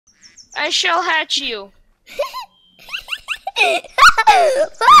I shall hatch you.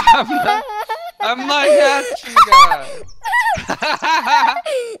 I'm not hatching that.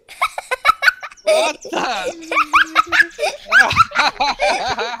 What the?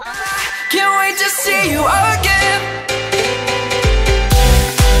 Can't wait to see you again.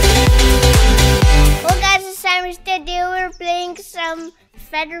 Well guys, it's time today we're playing some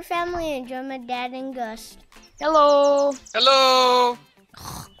Feather Family and join my dad and Gus. Hello. Hello.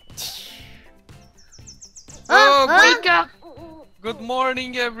 Wake up. Good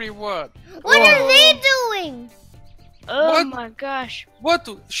morning, everyone. What are they doing? Oh What? my gosh. What?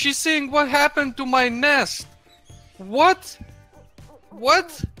 She's saying what happened to my nest? What?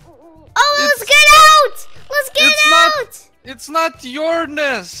 What? Oh, let's get out! Let's get out! It's not your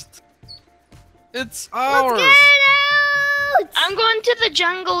nest. It's ours. Let's get out! I'm going to the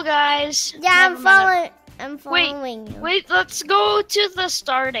jungle, guys. Yeah, Never mind. I'm following you. Wait, let's go to the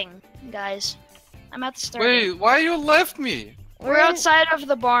starting, guys. I'm at the starting. Wait, why you left me? We're outside of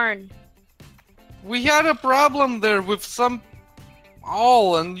the barn. We had a problem there with some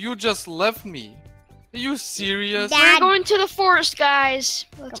owl and you just left me. Are you serious? Dad. We're going to the forest, guys.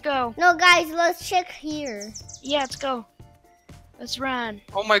 Let's go. No, guys, let's check here. Yeah, let's go. Let's run.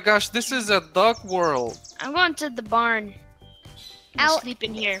 Oh my gosh, this is a duck world. I'm going to the barn. I'll Ow. sleep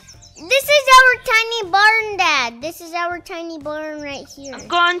in here. This is our tiny barn, Dad. This is our tiny barn right here. I'm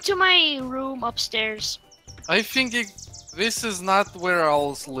going to my room upstairs. I think this is not where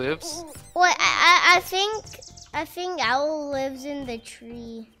owls lives. What? I think Owl lives in the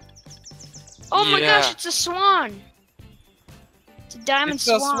tree. Oh my Yeah. gosh, it's a swan. It's a diamond It's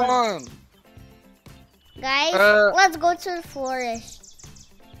a swan. Guys, Uh, let's go to the forest.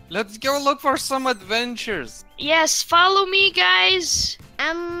 Let's go look for some adventures. Yes, follow me, guys.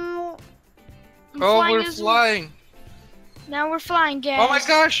 Um, I'm Oh, flying we're as- flying. Now we're flying, guys. Oh my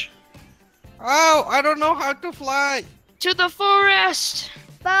gosh. Oh, I don't know how to fly. To the forest.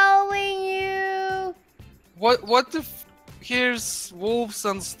 following you. What if here's wolves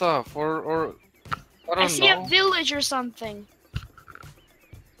and stuff or I I don't see know. a village or something.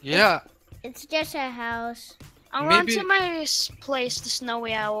 Yeah. It's just a house. I'm Maybe- going to my place, the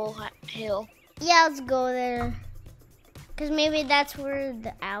Snowy Owl Hill. Yeah, let's go there. Cause maybe that's where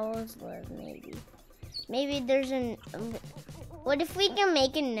the owls live. Maybe there's an. What if we can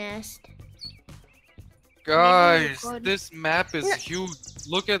make a nest? Guys, could. this map is huge.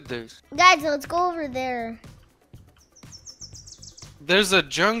 Look at this. Guys, let's go over there. There's a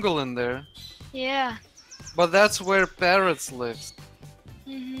jungle in there, Yeah. but that's where parrots live.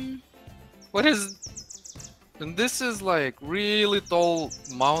 What is? And this is like really tall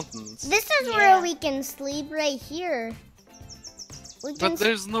mountains. This is Yeah. where we can sleep right here. We can. But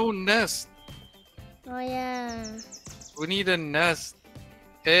there's no nest. Oh yeah. We need a nest.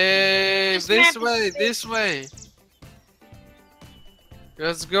 Hey, This this map way, is- this way.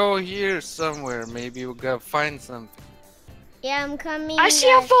 Let's go here somewhere. Maybe we'll go find something. Yeah, I'm coming. I see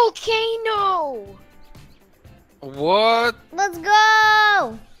a guys. volcano. What? Let's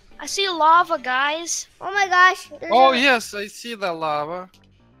go! I see lava, guys. Oh my gosh. There's Oh a- yes, I see the lava.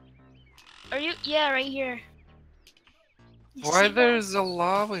 Are you? Yeah, right here. You Why see that? there's a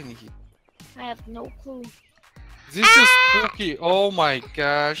lava in here? I have no clue. This is spooky. Oh my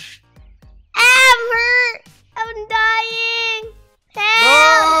gosh. I'm hurt. I'm dying.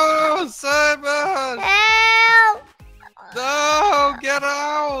 Help! No, Simon! Help! No, get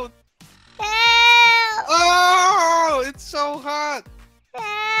out! Help! Oh, it's so hot.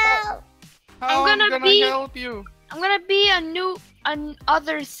 Help! How I'm am gonna I be- help you? I'm gonna be an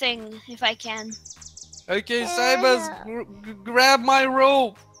other thing if I can. Okay, Simon, grab my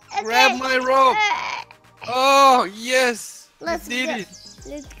rope. Grab my rope. Oh, yes. Let's you did go. it.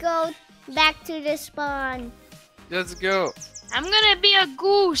 Let's go back to the spawn. Let's go. I'm gonna be a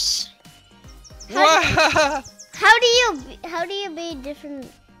goose. What? How do you be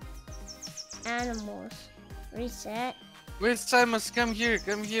different animals? Reset. Wait, Simon, come here.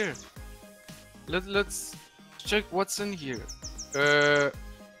 Come here. Let's check what's in here.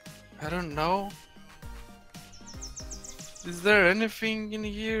 I don't know. Is there anything in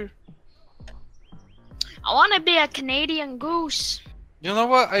here? I wanna be a Canadian goose. You know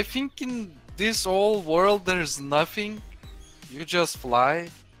what? I think in this whole world there's nothing. You just fly.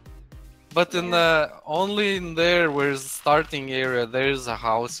 But in the only in there where's the starting area, there's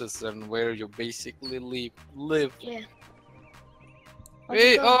houses and where you basically live. Yeah.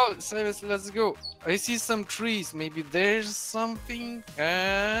 Hey, oh, Simon, let's go. I see some trees. Maybe there's something.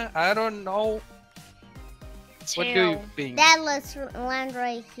 I don't know. What do you think? Dad, let's land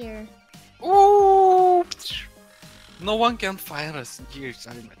right here. Ooh! No one can find us here,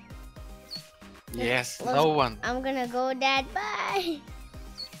 Simon. Yes, Let's- no one. I'm gonna go, Dad. Bye.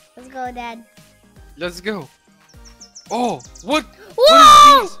 Let's go, Dad. Let's go. Oh, what?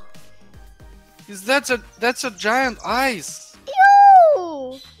 Whoa! What is this? That's a giant ice.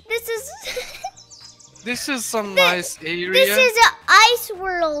 Yo! This is This is some nice area. this is an ice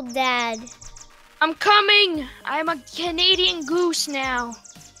world, Dad. I'm coming. I'm a Canadian goose now.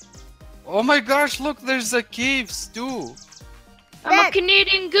 Oh my gosh, look, there's a caves too. I'm a Dad.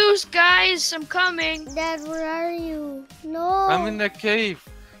 Canadian goose, guys. I'm coming. Dad, where are you? No. I'm in a cave.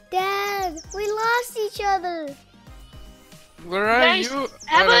 Dad, we lost each other. Where are Guys, you?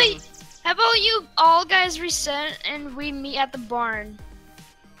 How about you all guys reset and we meet at the barn?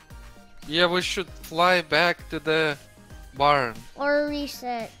 Yeah, we should fly back to the barn. Or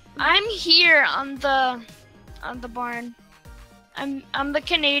reset. I'm here on the barn. I'm the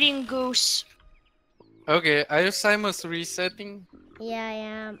Canadian goose. Okay, are you Simus resetting? Yeah, I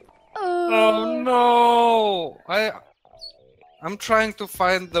am. Oh no! I'm trying to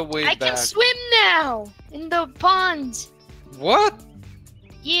find the way I back. can swim now in the pond. What?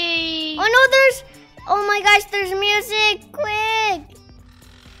 Yay! Oh no, oh my gosh, there's music. Quick.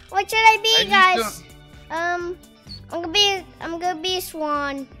 What should I be, guys? I'm gonna be a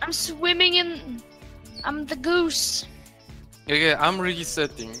swan. I'm swimming in. I'm the goose. Okay, I'm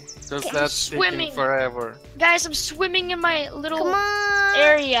resetting because Okay, I'm that's swimming. taking forever. Guys, I'm swimming in my little Come on.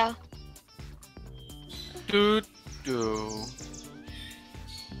 area. Doo doo.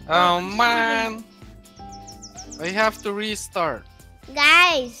 Oh man! I have to restart.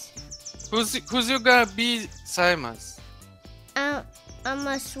 Guys, Who's you gonna be, Simus? I'm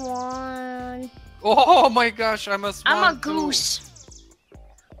a swan. Oh my gosh, I'm a swan. I'm a too. goose.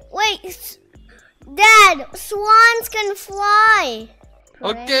 Wait, Dad, swans can fly.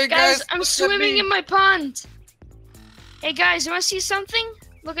 Okay, Guys, guys, I'm look at swimming me. in my pond. Hey guys, you wanna see something?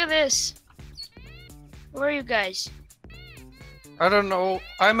 Look at this. Where are you guys? I don't know.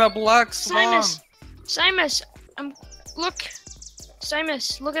 I'm a black swan. Simus, look.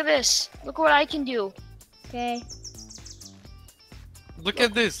 Simus, look at this. Look what I can do. Okay. Look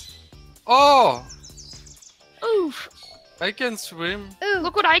at this. Oh, Oof. I can swim. Ooh.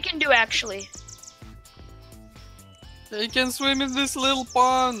 Look what I can do actually. I can swim in this little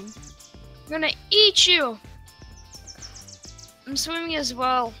pond. I'm gonna eat you. I'm swimming as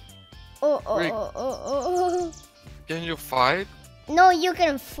well. Rick. Oh. Can you fight? No, you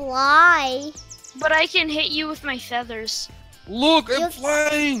can fly. But I can hit you with my feathers. Look, I'm You-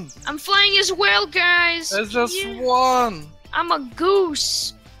 flying. I'm flying as well, guys. There's a Yeah. swan. I'm a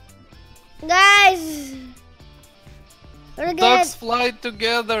goose. Guys. We're Ducks good. fly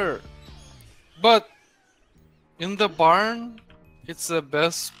together. But in the barn, it's the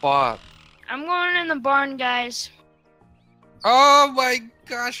best spot. I'm going in the barn, guys. Oh my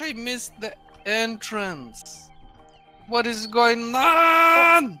gosh, I missed the entrance. What is going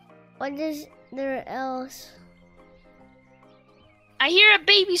on? What is there else? I hear a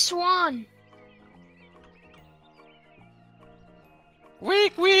baby swan.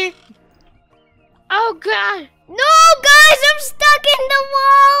 Weak, weak. Oh god. No, guys, I'm stuck in the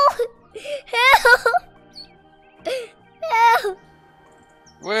wall. Help. Help.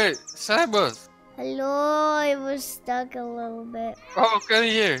 Wait, Sabas. Hello, I was stuck a little bit. Oh, can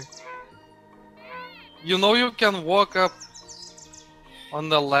you hear? You know you can walk up on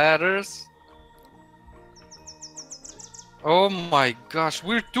the ladders. Oh my gosh,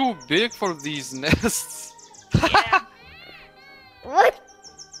 we're too big for these nests. Yeah. What?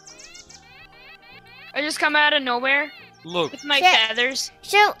 I just come out of nowhere Look, with my Shit. feathers.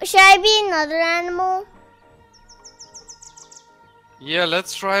 Should I be another animal? yeah,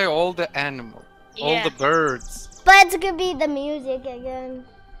 let's try all the animals, all Yeah. the birds. But it's gonna be the music again.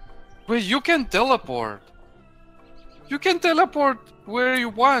 Wait, you can teleport. You can teleport where you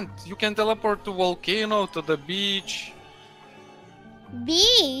want. You can teleport to volcano, to the beach.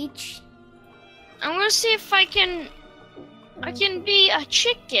 Beach? I'm gonna see if I can be a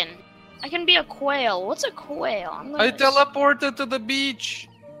chicken. I can be a quail. What's a quail? I teleported to the beach.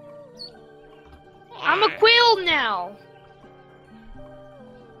 I'm a quail now.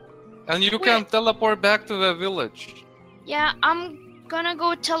 And you can teleport back to the village. Yeah, I'm gonna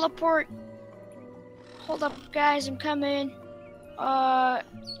go teleport. Hold up, guys, I'm coming.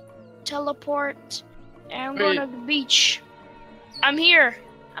 Teleport. And I'm going to the beach. I'm here.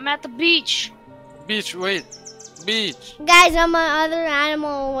 I'm at the beach. Beach, wait. Beach. Guys, I'm another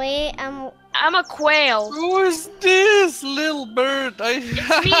animal. Wait, I'm a quail. Who is this little bird? Me.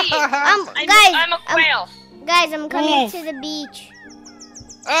 guys, I'm a quail. guys, I'm coming Oof. to the beach.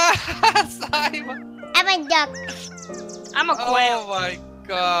 Simon. I'm a duck. I'm a quail. Oh my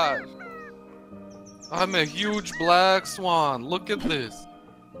god. I'm a huge black swan. Look at this.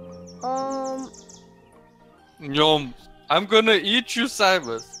 Yum. I'm gonna eat you,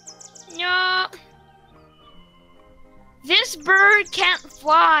 Cybus. No. This bird can't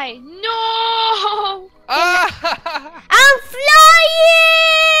fly. No. Ah! I'm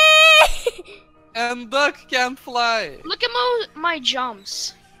flying! And duck can't fly. Look at my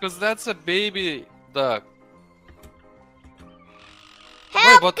jumps. Because that's a baby duck.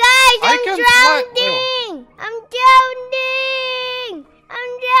 Help, but guys! I I'm can fly- drowning! I'm drowning!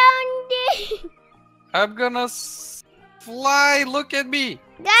 I'm drowning! I'm gonna fly. Look at me.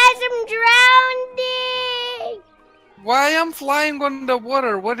 Guys, I'm drowning! Why I'm flying on the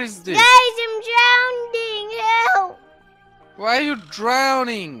water? What is this? Guys, I'm drowning! Help! Why are you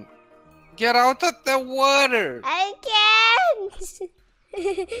drowning? Get out of the water. I can't!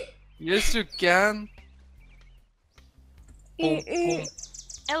 Yes, you can. Boom, boom.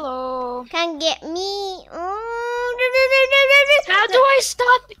 Hello. Can't get me. How do I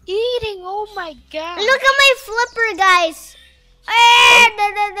stop eating? Oh my god. Look at my flipper, guys.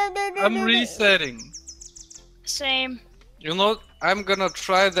 I'm resetting. Same. You know, I'm gonna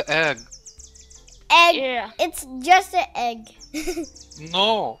try the egg. Egg. Yeah. It's just an egg.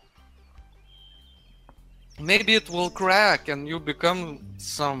 No. Maybe it will crack and you become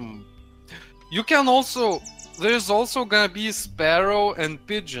some... You can also... There's also gonna be sparrow and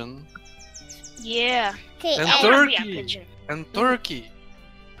pigeon. Yeah. Okay, And I wanna be a turkey. pigeon. And turkey.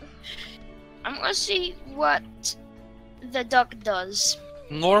 I'm gonna see what the duck does.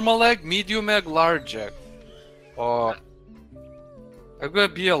 Normal egg, medium egg, large egg. Oh, I'm gonna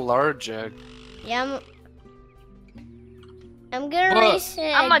be a large egg. Yeah, I'm gonna But- race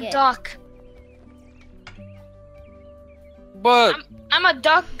it. I'm a duck. But I'm a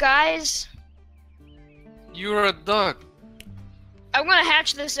duck, guys. you're a duck. I'm gonna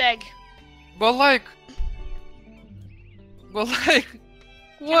hatch this egg. But like, what? Can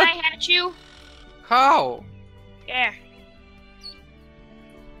I hatch you? How? Yeah.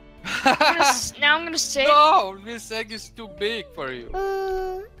 Now I'm gonna say. No, this egg is too big for you.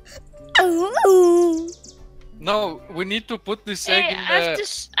 No, we need to put this egg Hey, in I the.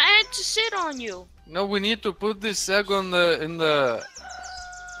 had to sit on you. No, we need to put this egg on in the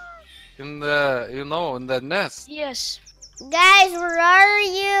nest. Yes. Guys, where are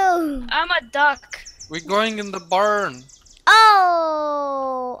you? I'm a duck. We're going in the barn.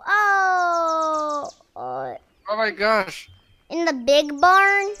 Oh. Oh my gosh. In the big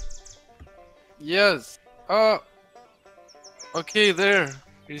barn? Yes. Oh. Okay, there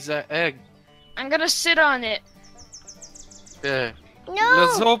is an egg. I'm gonna sit on it. Yeah.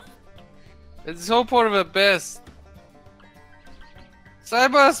 No. Let's hope for the best.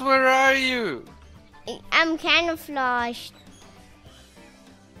 Cybus, where are you? I'm camouflaged.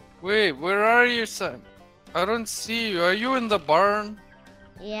 Wait, where are you, son? I don't see you. Are you in the barn?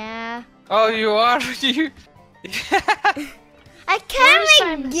 Yeah. Oh, you are. You. I can't Where's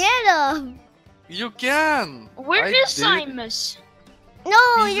even Simus? get him. You can. Where I is did. Simus?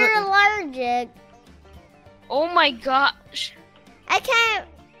 No, He's you're allergic. Oh my gosh. I can't.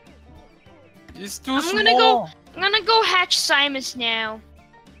 He's too I'm small. gonna go hatch Simus now.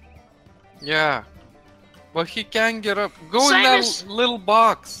 Yeah. But he can't get up. Go in Simus. that little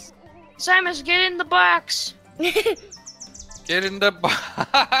box. Simus, get in the box. Get in the box.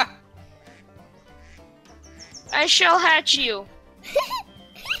 I shall hatch you.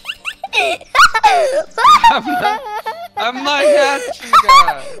 I'm not hatching,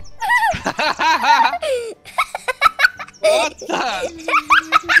 guys. What the?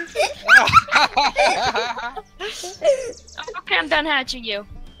 Okay, I'm done hatching you.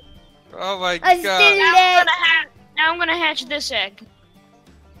 Oh my I'm god. still dead. Now I'm gonna hatch this egg.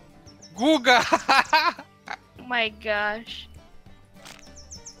 Googa. Oh my gosh.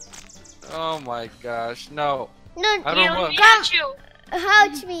 Oh my gosh. No. No, I don't Let want. me hatch you.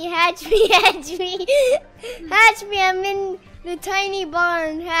 hatch me, hatch me, hatch me. Hatch me, I'm in the tiny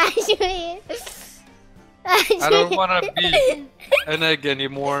barn. Hatch me. Hatch I don't me. want to be an egg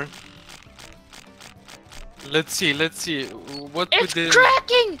anymore. Let's see. What we It's did.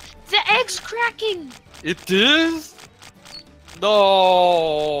 cracking! The egg's cracking! It is?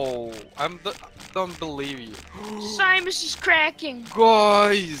 No. Don't believe you. Simus is cracking.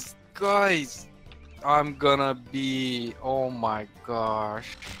 Guys. I'm gonna be. Oh my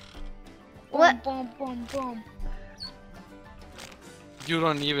gosh. What? Boom, boom, boom. You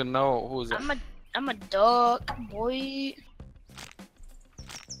don't even know who's. I'm a duck, boy.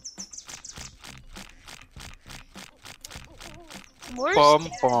 Where's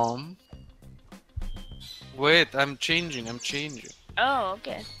Pom. Wait, I'm changing. Oh,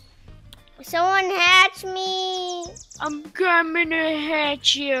 okay. Someone hatch me. I'm coming to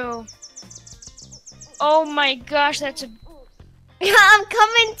hatch you. Oh my gosh, that's a... I'm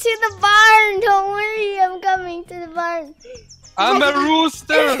coming to the barn. Don't worry, I'm coming to the barn. I'm a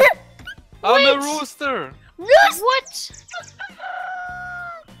rooster. I'm a Wait. rooster. What?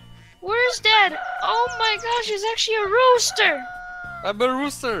 Where's that? Oh my gosh, it's actually a rooster. I'm a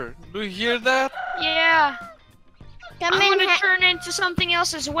rooster. Do you hear that? Yeah. Come I'm in, gonna turn into something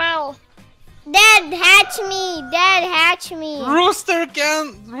else as well. Dad, hatch me. Dad, hatch me.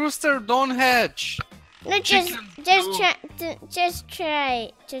 Rooster don't hatch. No, just Chicken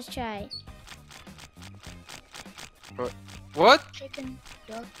try. What? Chicken,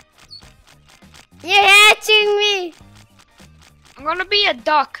 duck. You're hatching me. I'm gonna be a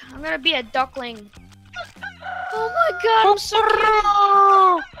duck. I'm gonna be a duckling. Oh my god, I'm so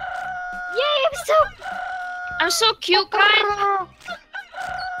cute. Yay, I'm so cute, guys.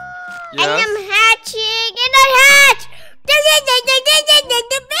 Yes. And I'm hatching, and I hatch.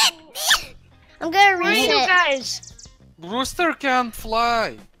 I'm gonna Where are you reset. guys? Rooster can't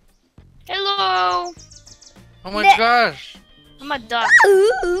fly. Hello. Oh my gosh. I'm a duck.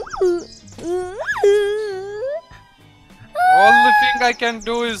 Only thing I can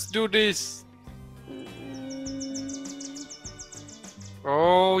do is do this.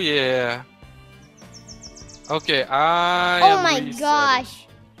 Oh yeah. Okay, Oh my resetting. gosh!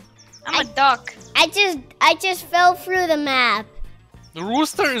 I'm a duck. I just fell through the map. The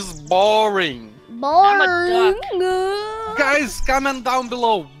rooster is boring. Boring. Guys, comment down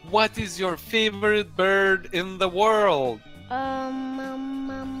below. What is your favorite bird in the world?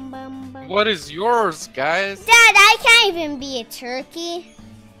 What is yours, guys? Dad, I can't even be a turkey.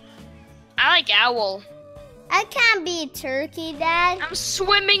 I like owl. I can't be a turkey, Dad. I'm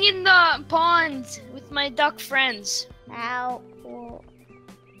swimming in the pond with my duck friends. Ow.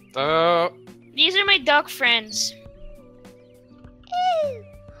 These are my duck friends.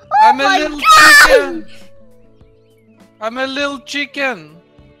 I'm a my little God! chicken. I'm a little chicken.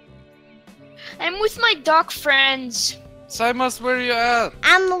 I'm with my duck friends. Simus, where you at?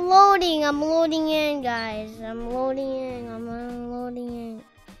 I'm loading in, guys. I'm loading in.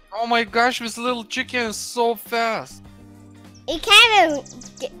 Oh my gosh, this little chicken is so fast. You can't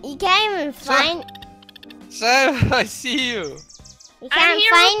even find. Sam, I see you. You I'm can't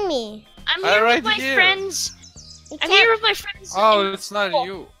here find me. I'm I'm here right with my here. friends. You I'm can't- here with my friends. Oh, it's not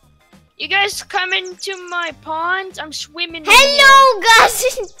you. You guys come into my pond. I'm swimming. in Hello,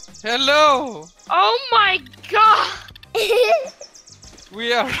 guys. Hello. here. Oh my god.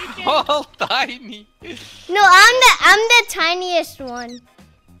 We are all tiny. No, I'm the tiniest one.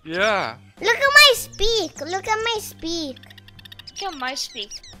 Yeah. Look at my speak. Look at my speak.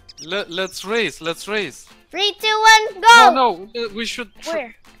 Let's race. 3, 2, 1, go. No, we should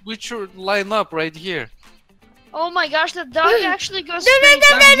Where? line up right here. Oh my gosh, the dog actually goes straight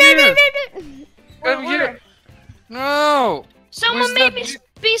down. Come here. No. Someone Where's made that me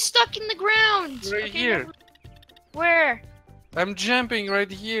be stuck in the ground. Right here. Where? I'm jumping right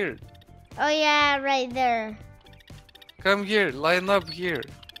here. Oh yeah, right there. Come here. Line up here.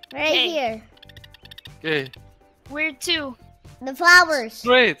 Right Hey. here. Okay. Where to? The flowers.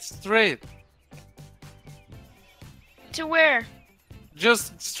 Straight. To where?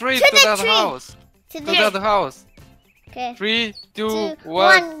 Just straight To to the that tree. house. To To the that house. Okay. 3, 2, 2,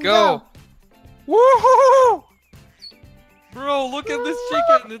 1, go. Woohoo! Bro, look at this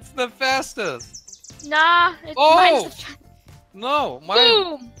chicken. It's the fastest. Nah, it's Oh! mine's the No, mine.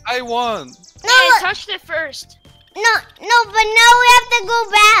 boom. I won. No, I touched it first. no, but now we have to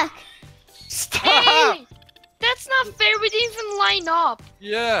go back. Stop. Hey, that's not fair. We didn't even line up.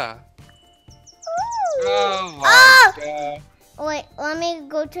 Yeah. Oh my Oh! god. Wait, let me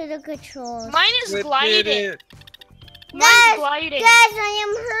go to the controls. Mine is We did gliding. it. Mine's Guys, gliding. Guys, I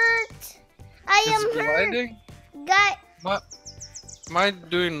am hurt. I It's am hurt. gliding. Guys, Mine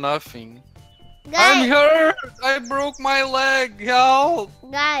doing nothing. I'm guys, hurt. I broke my leg. Help.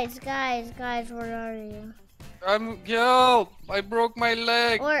 guys, where are you? Help. I broke my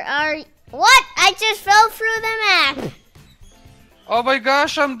leg. Where are you? What? I just fell through the map. Oh my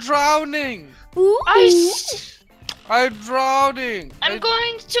gosh, I'm drowning. I'm drowning. I'm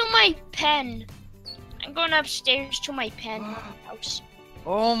going to my pen. I'm going upstairs to my pen house.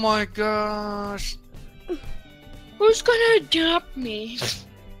 Oh my gosh. Who's gonna adopt me?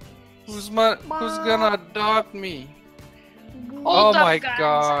 Who's gonna adopt me? Hold Oh up, my guys.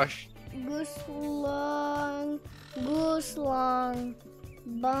 gosh. Goose long,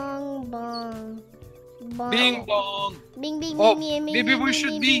 bong bong, bong. Bing bong. Bing bing Oh, bing bing. maybe bing, we bing, should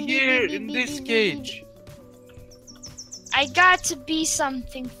bing, be bing, here bing, in bing, this bing, bing, cage. I got to be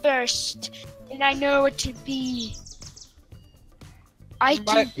something first, and I know what to be. I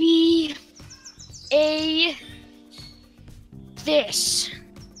can be this.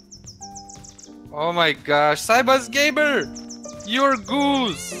 Oh my gosh, Saibas Gamer! You're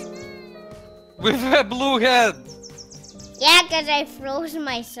goose! With a blue head! Yeah, because I froze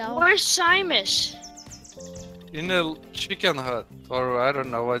myself. Where's Simus? In a chicken hut, or I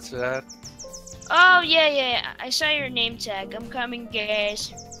don't know what's that. Oh, yeah. I saw your name tag. I'm coming,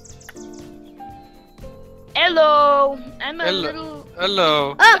 guys. Hello. I'm a little...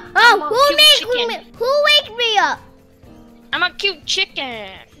 Hello. Who wake me up? I'm a cute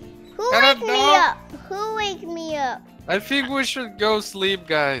chicken. Who wake me up? Who wake me up? I think we should go sleep,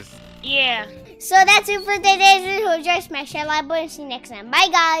 guys. Yeah. So that's it for today's video. Just smash that like button. See you next time. Bye,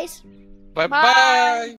 guys. Bye-bye.